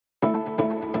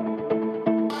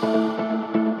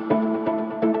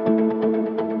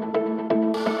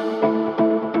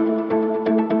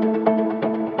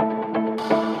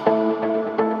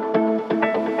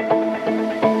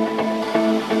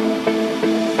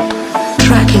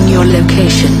your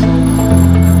location.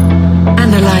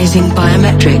 Analyzing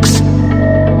biometrics.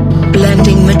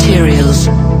 Blending materials.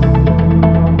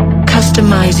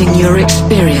 Customizing your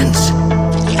experience.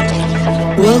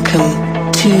 Welcome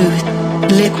to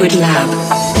Liquid Lab.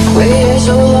 Waited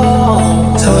so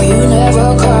long, though you never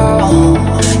call.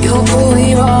 You prove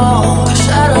me wrong, 'cause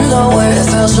out of nowhere it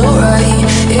felt so right.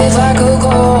 If I could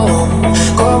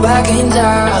go back in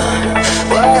time,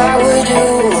 what I would do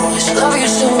is love you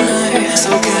sooner.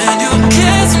 So can you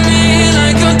kiss me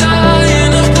like you're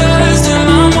dying of thirst in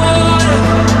my water?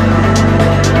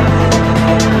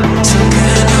 So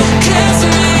can you kiss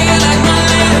me like my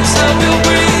lips help you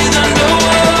breathe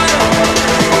underwater?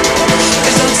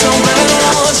 'Cause I'm so bad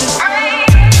I want you.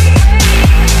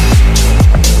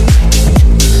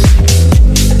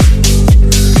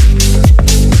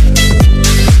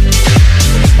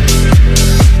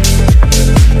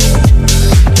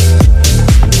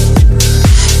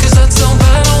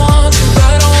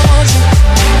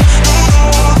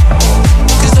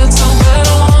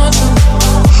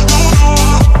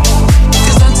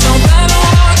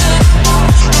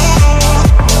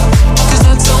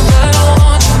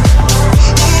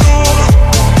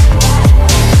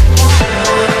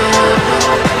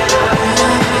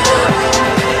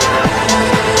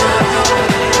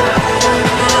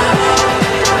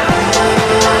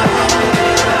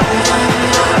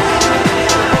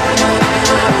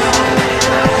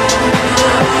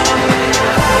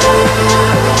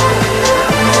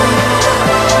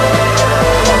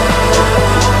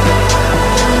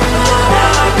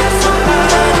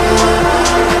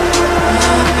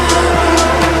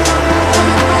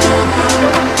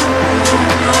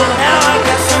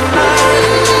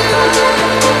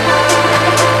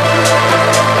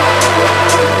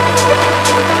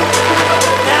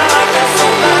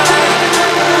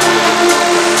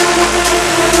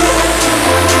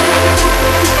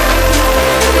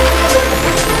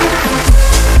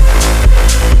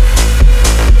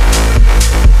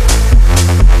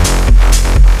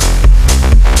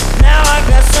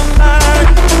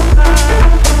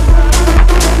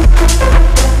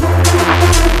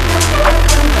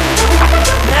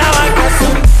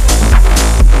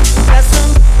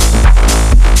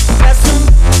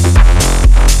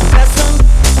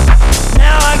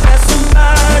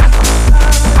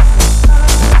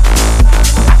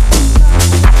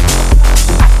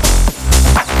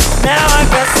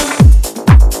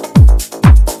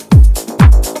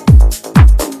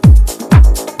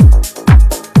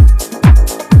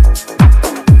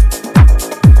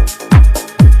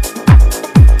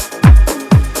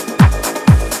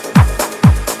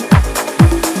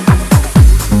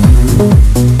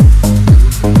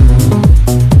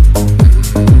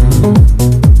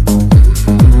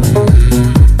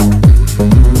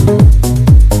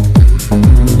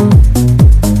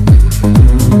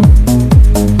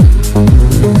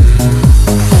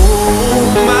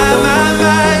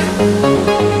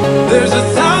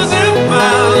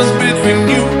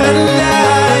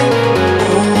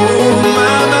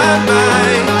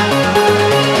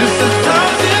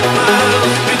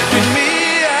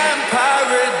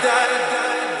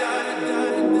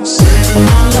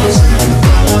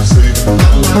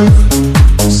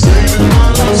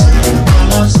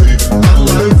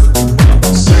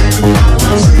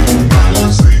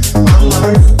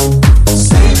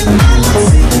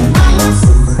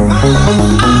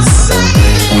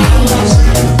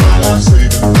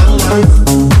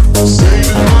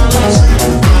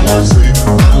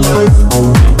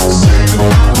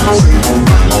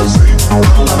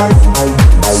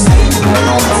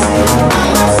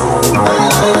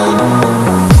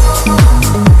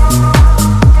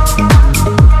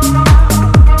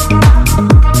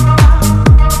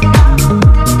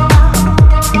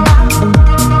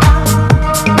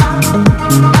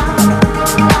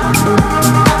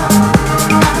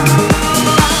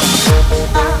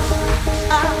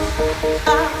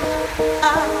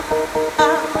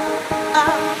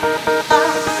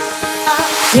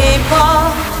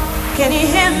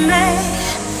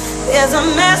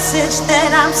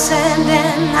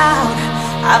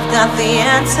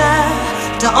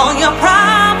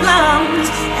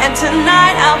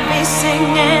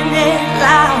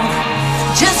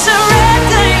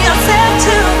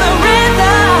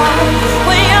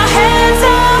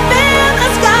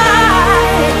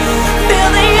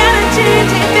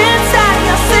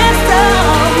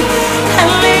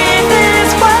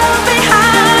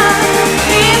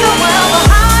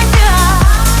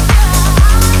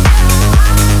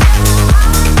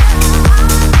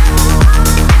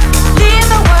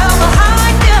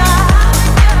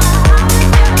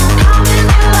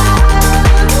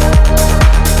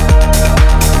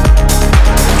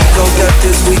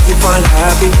 find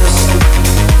happiness.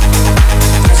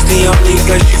 That's the only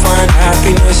place you find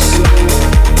happiness.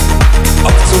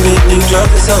 Ultimately,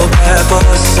 drugs is so bad for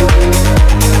us.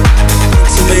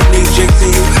 Ultimately, drinks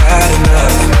and you had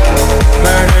enough.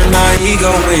 Murdered my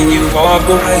ego when you walk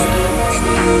away.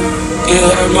 It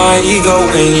hurt my ego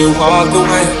when you walk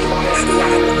away.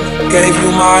 Gave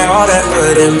you my all that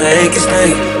wouldn't make it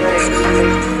stay.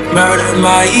 Murdered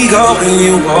my ego when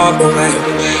you walk away.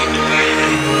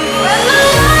 When the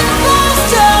light falls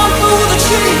down through the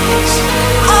trees,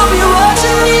 I'll be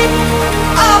watching you,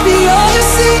 I'll be on your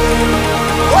seat.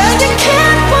 When you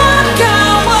can't work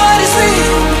out what is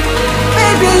real,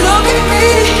 baby look at me,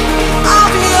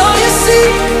 I'll be on your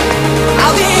seat.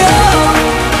 I'll be up,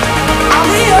 I'll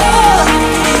be up,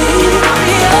 I'll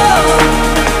be up,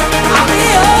 I'll be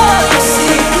on your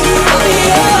seat. I'll be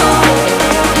up,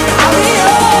 I'll be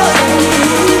up,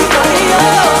 I'll be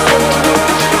up,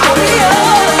 I'll be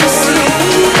on your seat.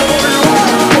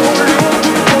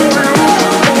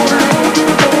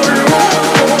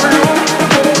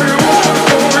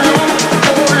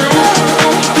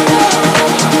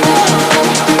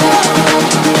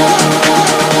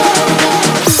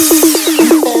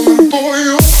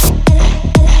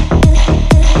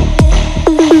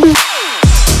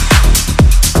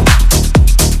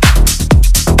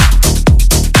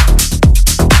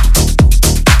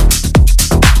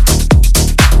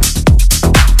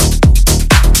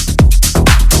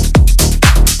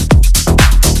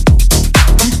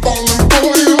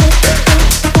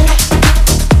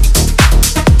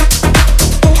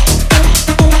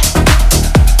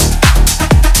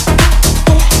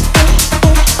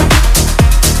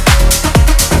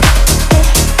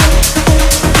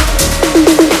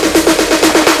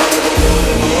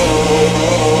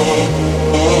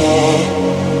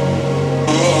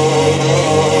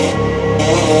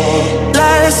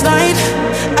 Last night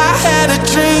I had a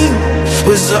dream.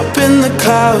 Was up in the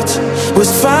clouds, was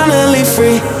finally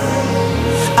free.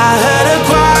 I heard a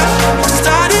choir,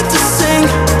 started to sing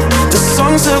the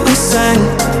songs that we sang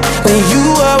when you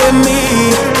were with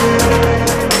me.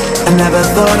 I never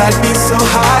thought I'd be so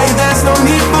high. There's no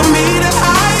need for me to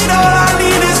hide. All I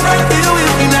need is right here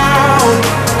with me now.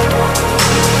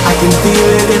 I can feel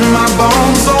it in my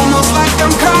bones, almost like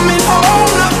I'm coming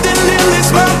home. Nothing in this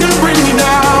world can bring me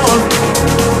down.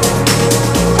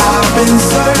 I've been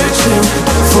searching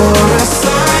for a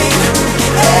sign.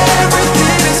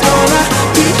 Everything is gonna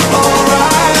be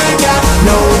alright. Got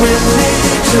no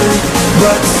religion,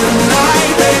 but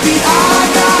tonight, baby, I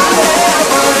got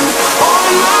heaven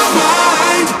on my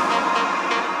mind.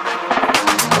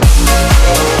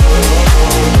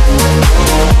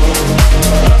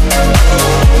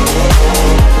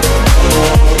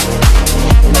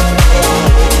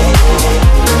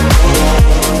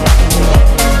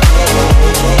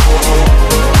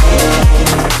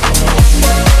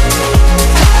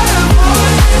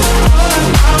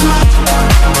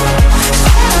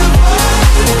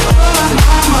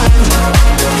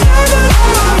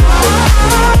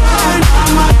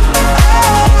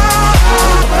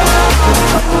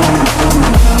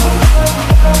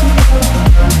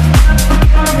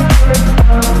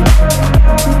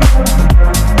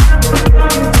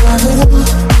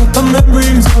 The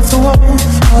memories of the war,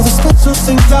 all the special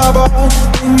things I bought,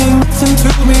 they mean nothing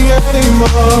to me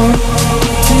anymore.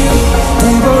 To you,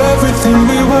 we were everything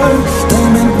we were. They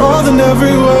meant more than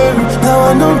every word.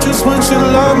 Now I know just what you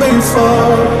love me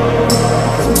for.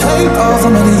 Take all the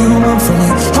money you want from me.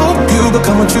 Hope you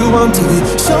become what you want to be.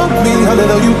 Show me how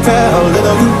little you care, how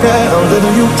little you care, how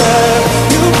little you care.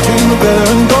 You dream of better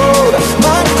and gold.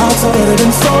 My heart's already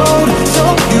been sold.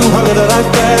 Show you how little I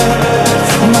care.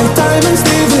 My diamonds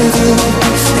stay with you.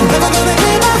 You're never gonna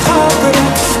hear my heart break.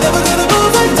 Never gonna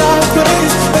move like dark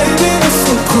rays. Baby, it's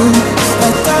so cool.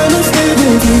 My diamonds stay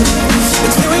with you.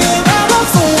 It's here we are now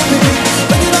for me.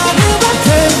 When you're not here, I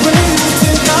can't breathe.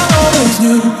 Think I always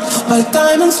knew. My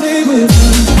diamonds stay with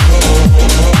you.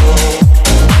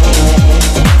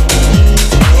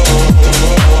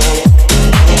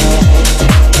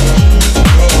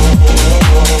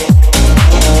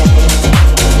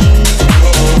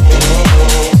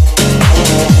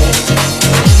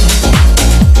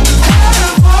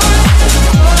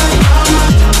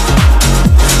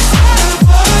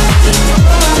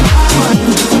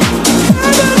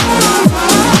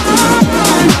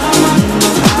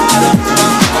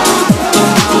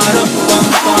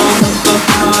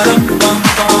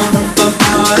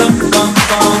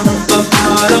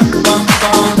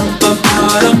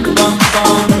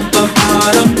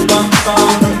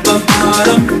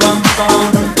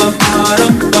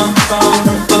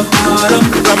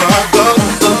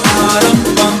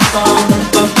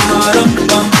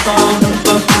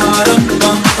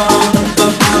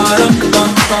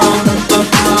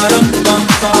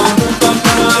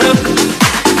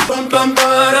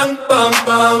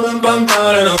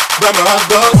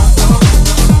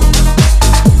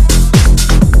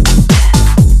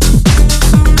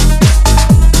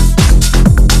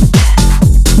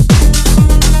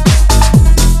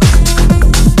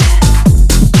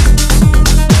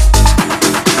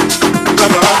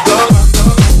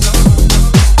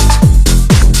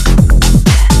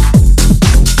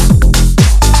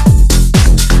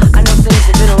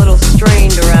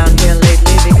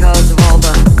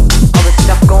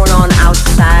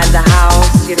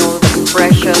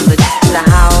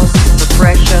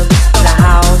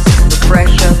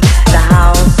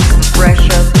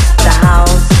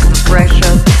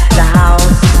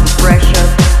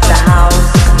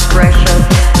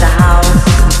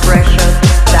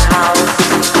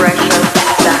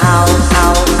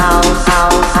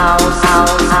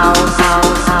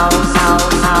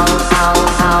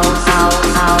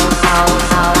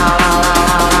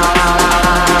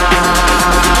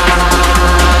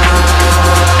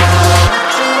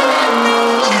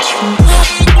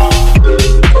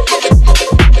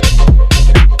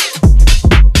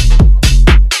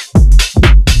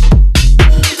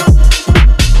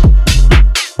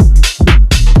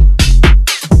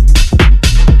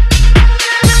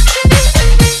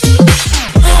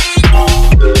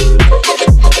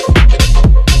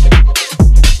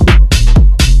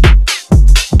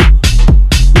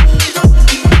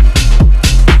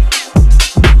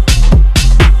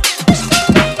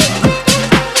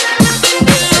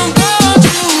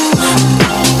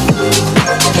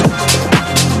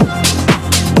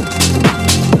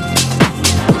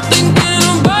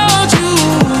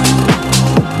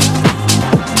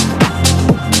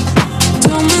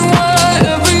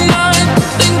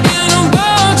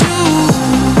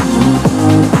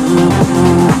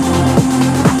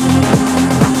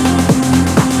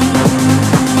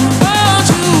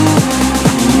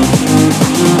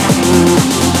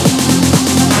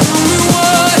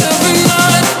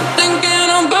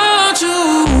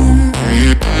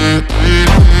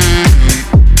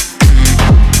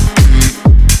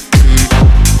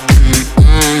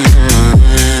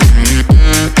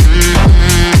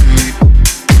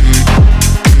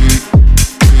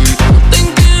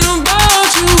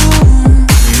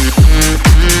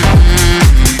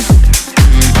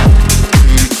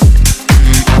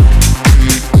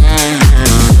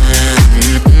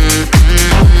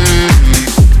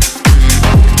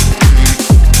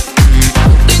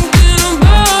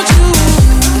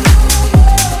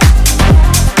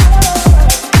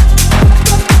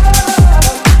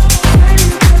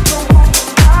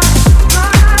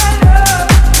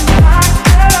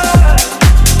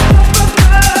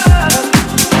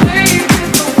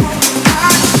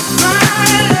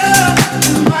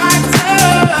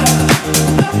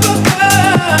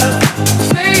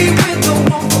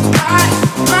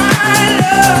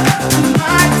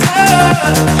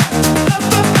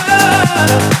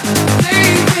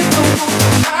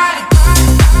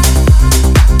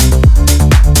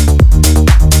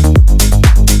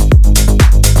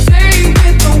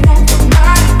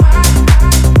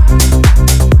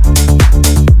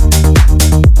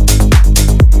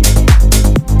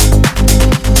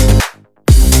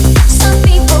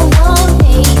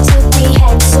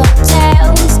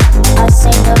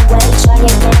 Try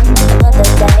again another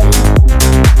day.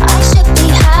 I should be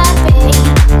happy,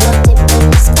 but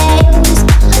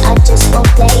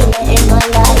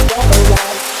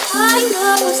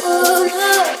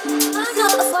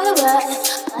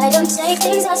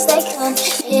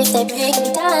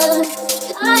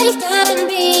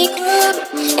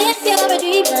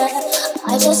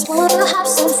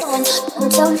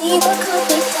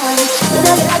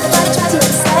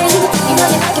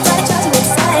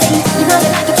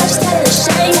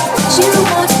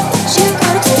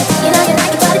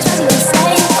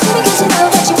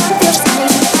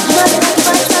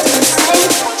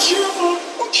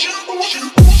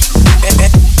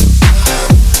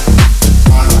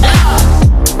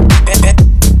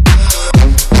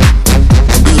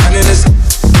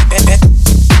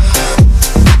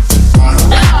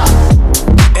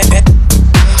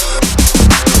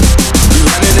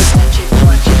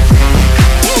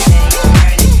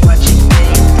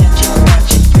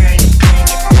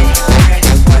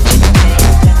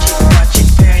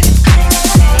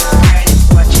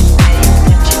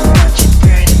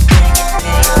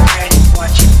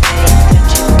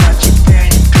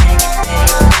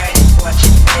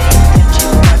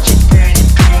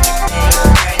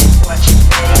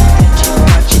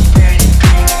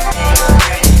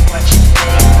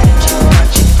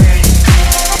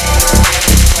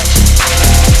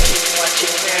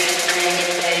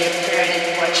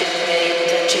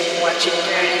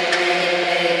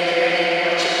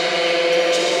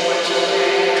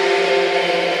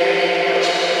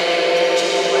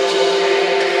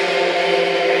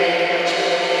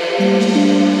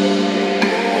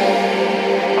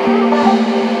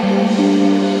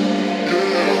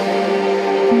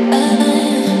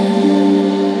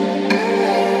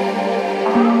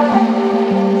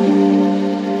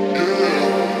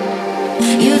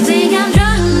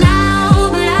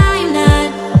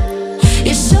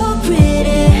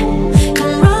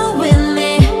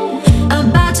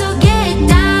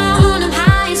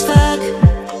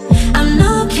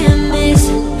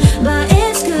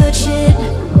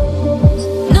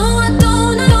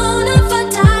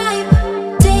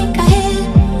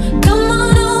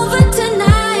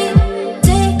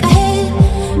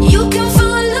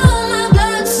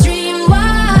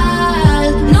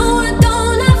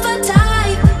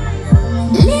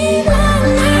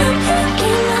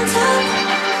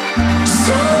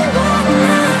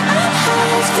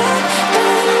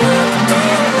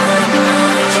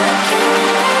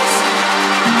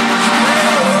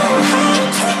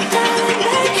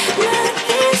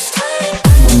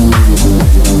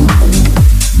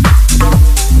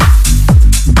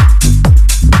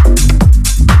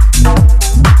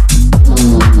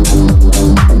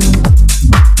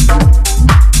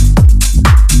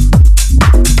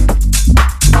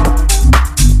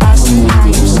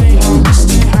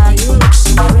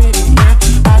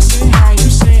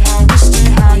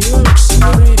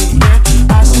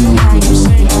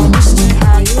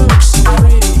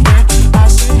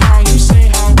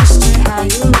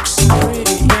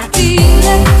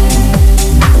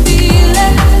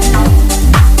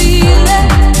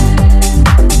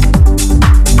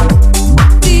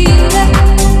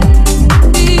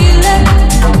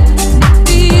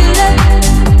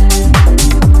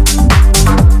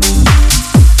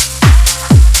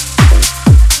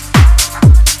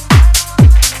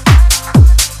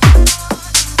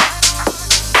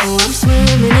Oh, I'm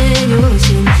swimming in your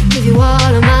ocean. Give you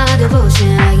all of my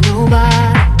devotion like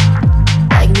nobody,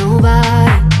 like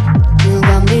nobody. You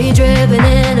got me dripping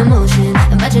in emotion,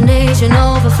 imagination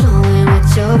overflowing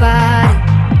with your body,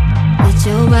 with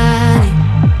your body.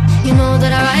 You know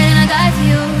that I ride and I die for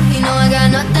you. You know I got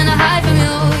nothing to hide from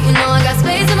you. You know I got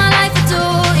space in my life for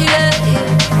two, yeah, yeah.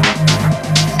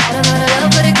 I don't know the love,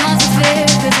 but it comes with fear.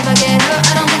 'Cause if I get hurt,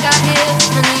 I don't think I hear.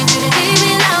 I need you to leave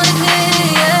me loud and clear,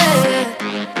 yeah, yeah.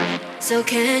 So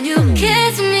can you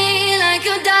kiss me like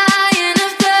you're dying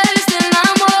of thirst in my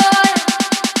water?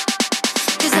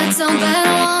 'Cause that's so bad,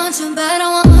 I want you, bad, I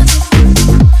want you.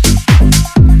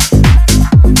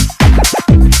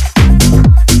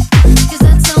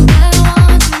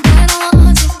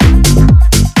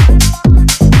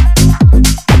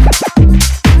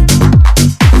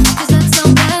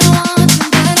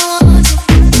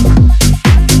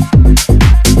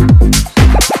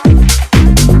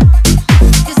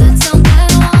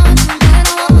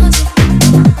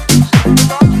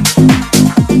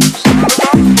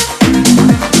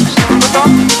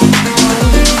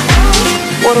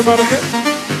 What about a hit?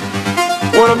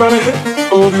 What about a hit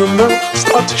of your love?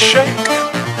 Start to shake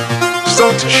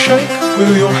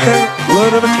with your head.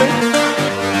 What of a click?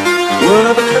 What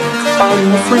of a click? Are you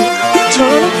a freak?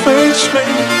 Turn and face me.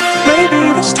 Maybe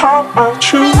this time I'll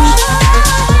choose.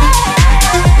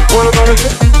 What about a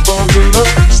hit of your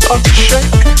love? Start to shake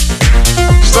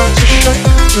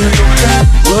with your head.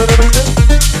 What of a click?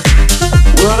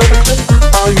 What of a click?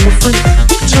 Are you a freak?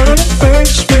 Turn and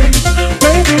face me.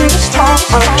 Maybe this time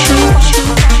I'll choose you.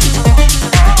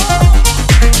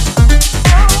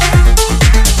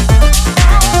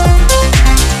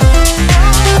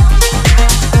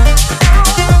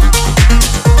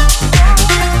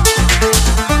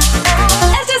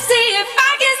 Let's just see if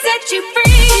I can set you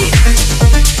free.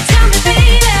 Tell me,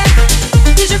 baby,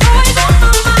 is your voice on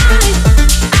my mind?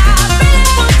 I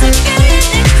really want to feel you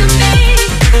next to me.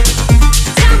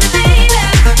 Tell me, baby,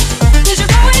 is your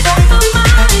voice on my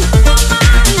mind?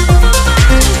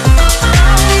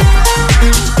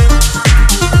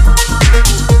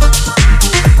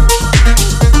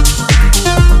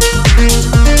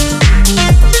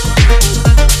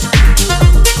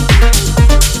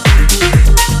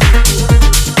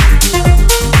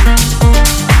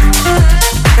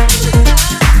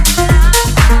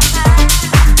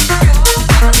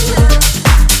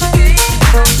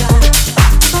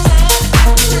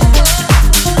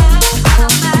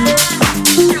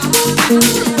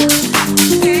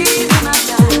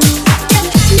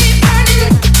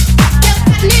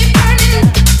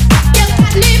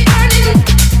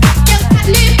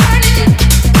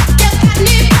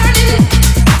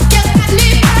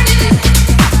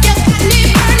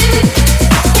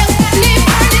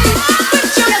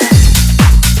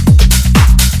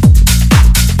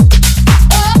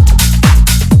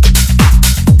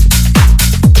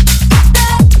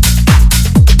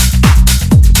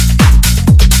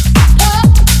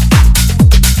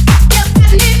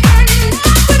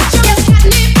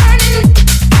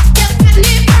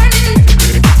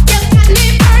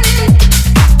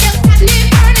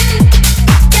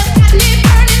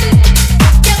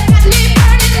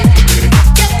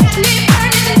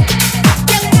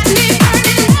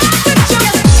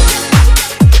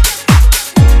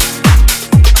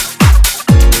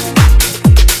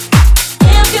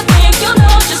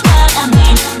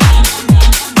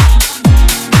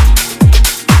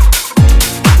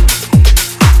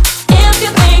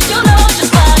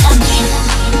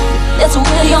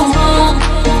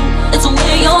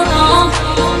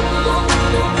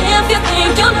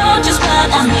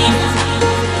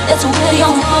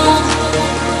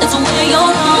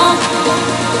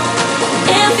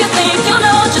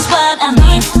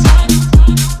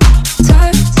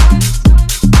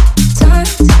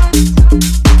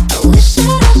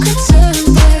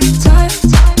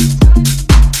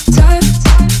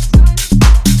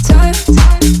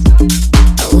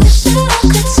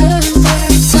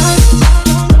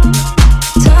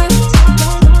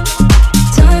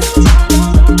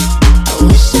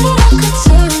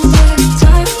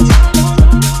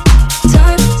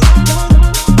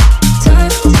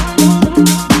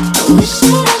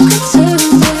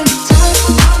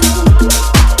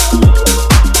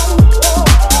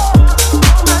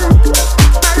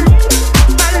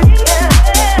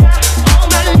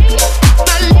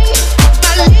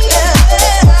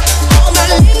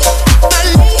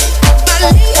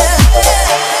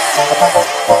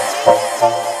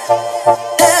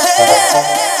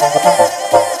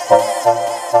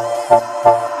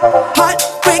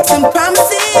 Heartbreaks and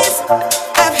promises,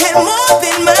 I've had more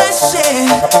than my share.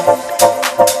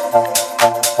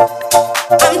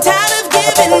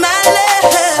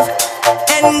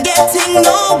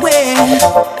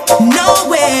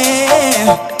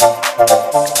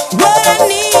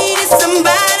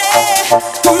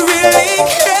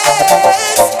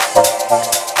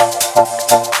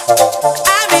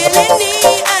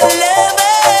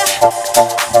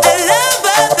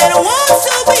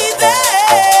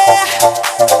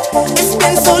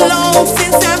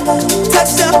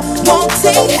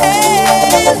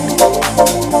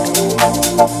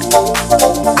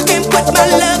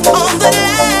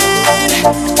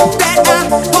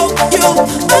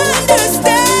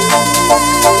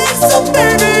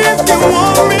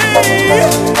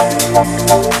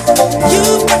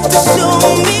 You've got to show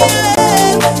me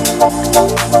love.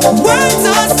 Words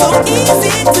are so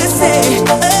easy to say.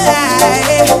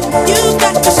 You've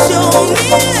got to show me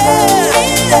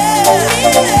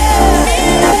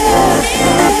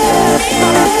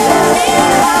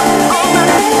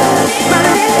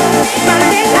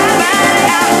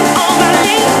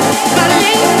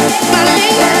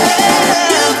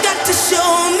You've got to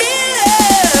show me love.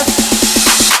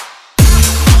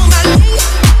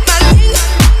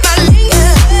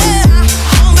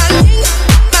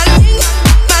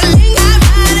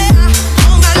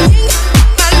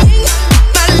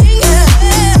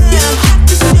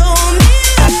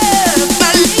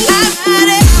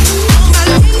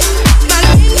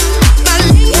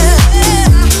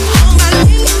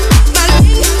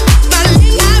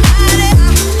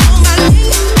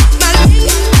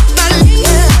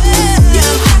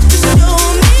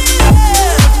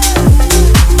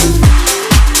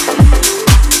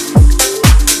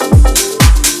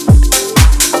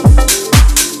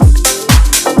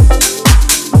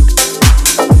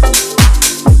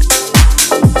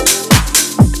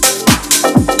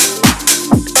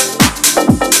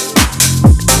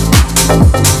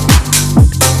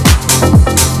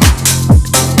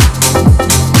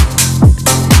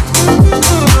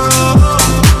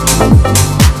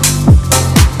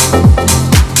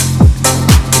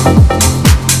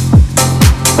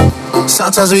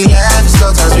 Sometimes we laugh,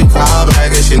 sometimes we cry, but I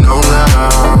guess you know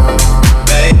now,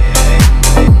 babe.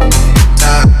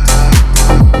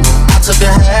 I took a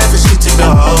half and she took the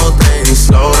whole thing.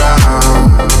 Slow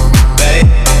down, babe.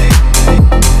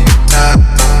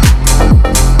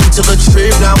 We took a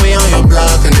trip, now we on your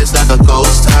block and it's like a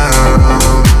ghost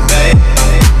town, babe.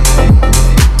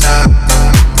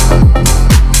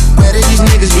 Where did these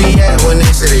niggas be at when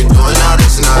they say they doing all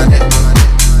this and all that?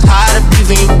 Tired of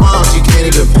beefing you bums, you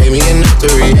can't even pay me enough to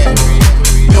react.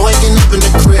 Been waking up in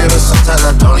the crib and sometimes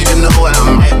I don't even know where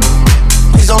I'm at.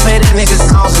 Please don't pay that nigga's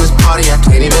songs in this party, I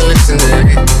can't even listen to that.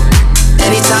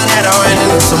 Anytime that I run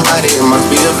into somebody, it must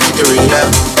be a victory lap.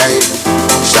 Hey,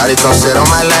 shawty come sit on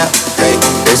my lap. Hey,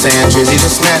 they saying Drizzy to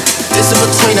snap. This is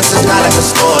between us, it's not like a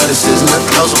store, this isn't a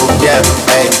closable gap.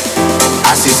 Hey,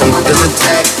 I see some niggas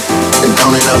attack and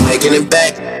don't end up making it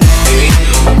back. Hey,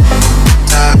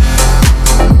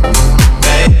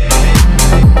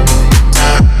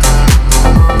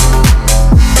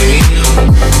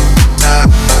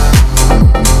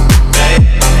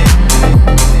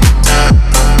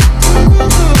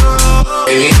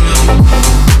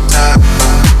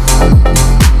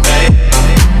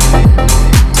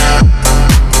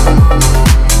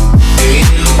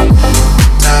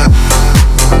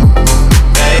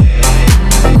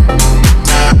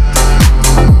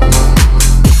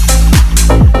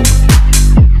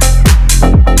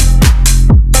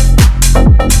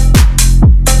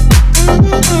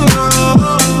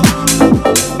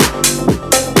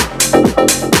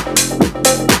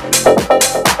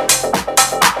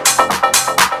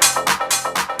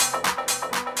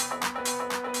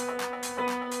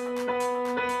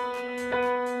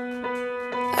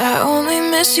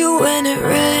 miss you when it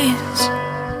rains,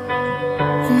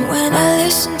 and when I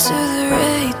listen to the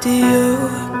radio,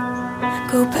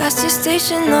 go past your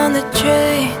station on the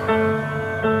train,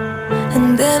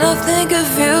 and then I'll think of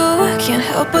you. I can't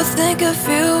help but think of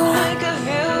you.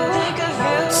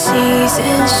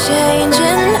 Seasons change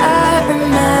and I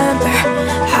remember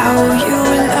how you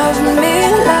loved me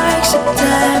like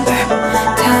September.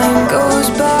 Time goes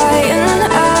by and